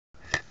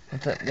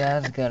What's up,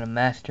 guys? Got a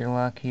master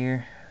lock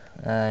here.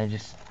 I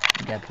just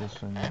got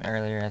this one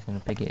earlier. I was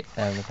gonna pick it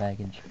out of the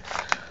package.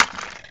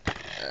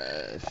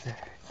 It's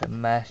a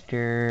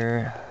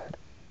master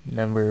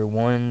number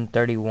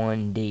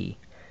 131D.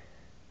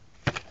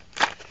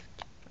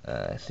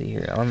 See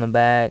here on the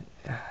back.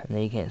 I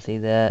know you can't see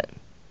that.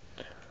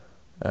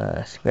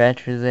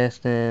 Scratch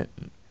resistant.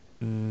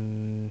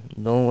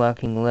 No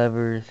locking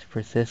levers.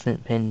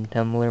 Persistent pin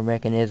tumbler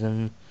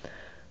mechanism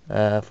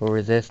for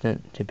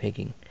resistant to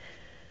picking.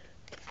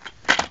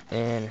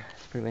 And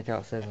that's pretty much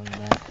all it says on the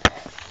back.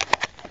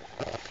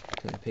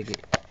 I'm gonna pick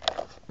it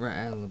right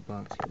out of the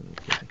box here. Let me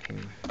get the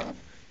camera.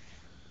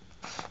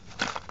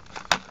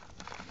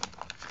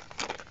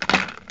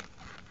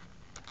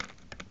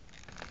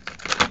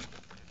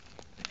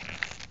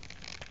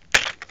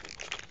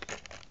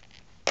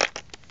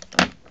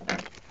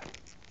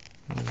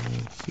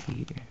 Let's see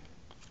here.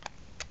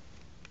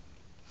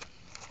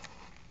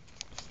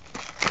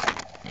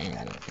 And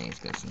I think it's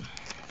got some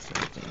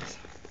things.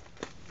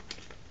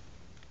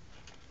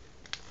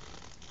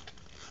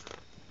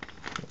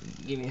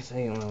 Give me a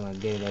second while I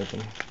get it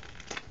open.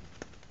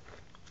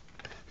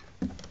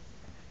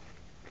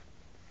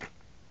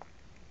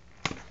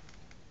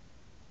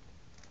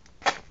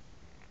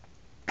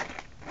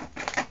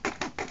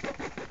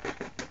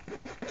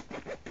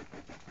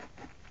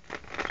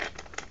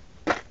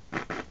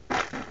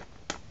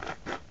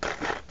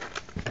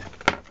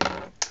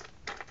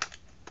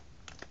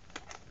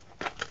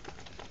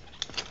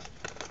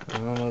 I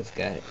almost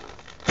got it.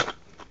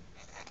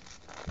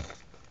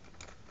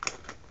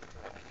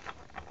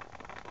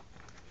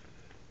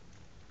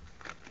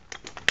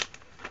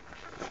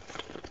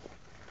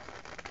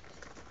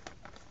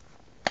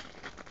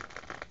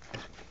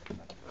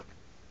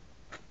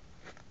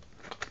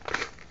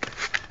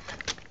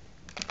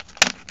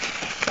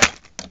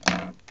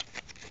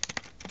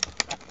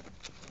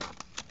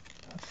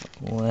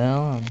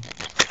 Well, I'm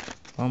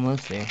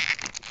almost there.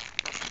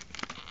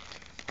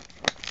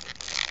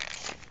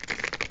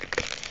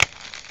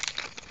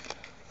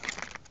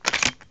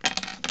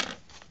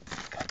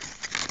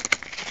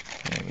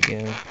 There we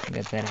go.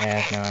 Got that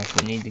half now.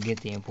 So we need to get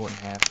the important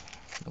half,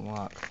 the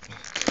lock.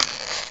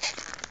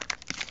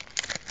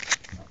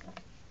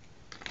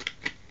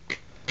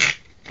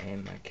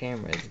 And my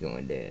camera is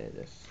going dead.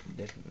 That's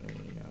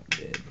definitely not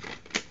good.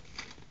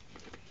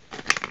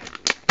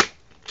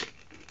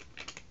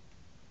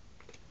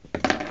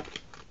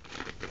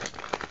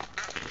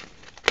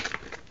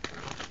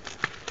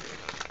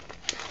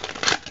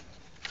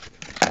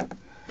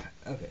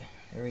 Okay,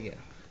 there we go.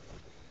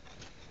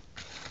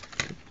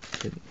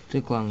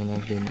 Took long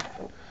enough, didn't it?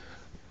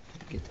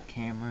 Get the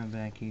camera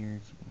back here.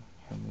 So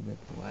help me with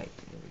the light.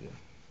 There we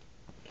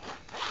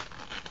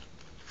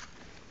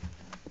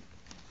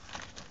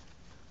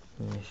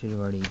go. I should have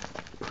already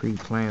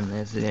pre-planned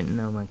this. I didn't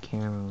know my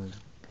camera was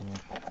gonna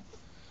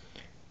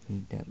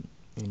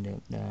end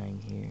up dying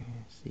here.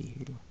 Let's see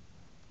here.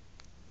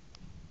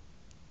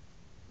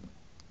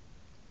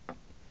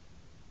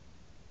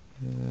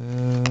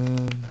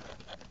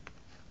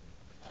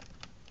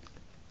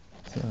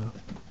 So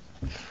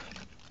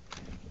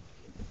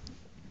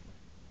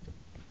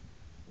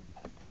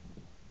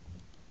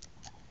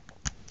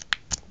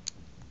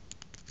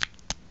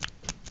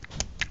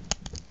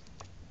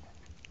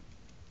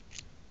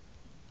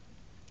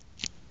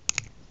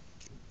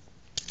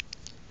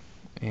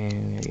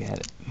and there you have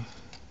it.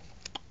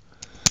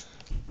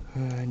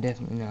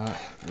 Definitely not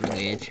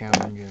really a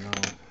challenge at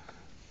all.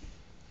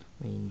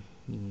 I mean,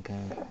 you can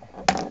kind of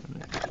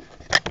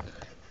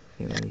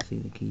can't really see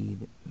the key,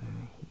 but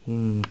you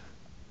can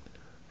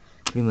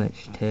pretty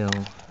much tell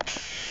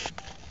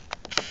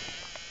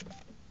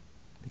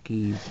the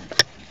key's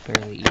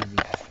fairly easy.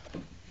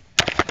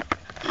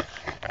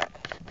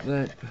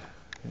 But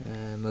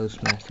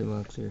most master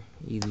locks are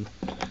easy.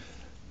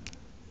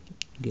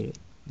 Get it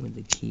with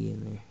the key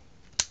in there.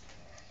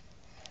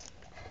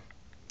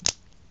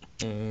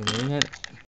 And there you have it.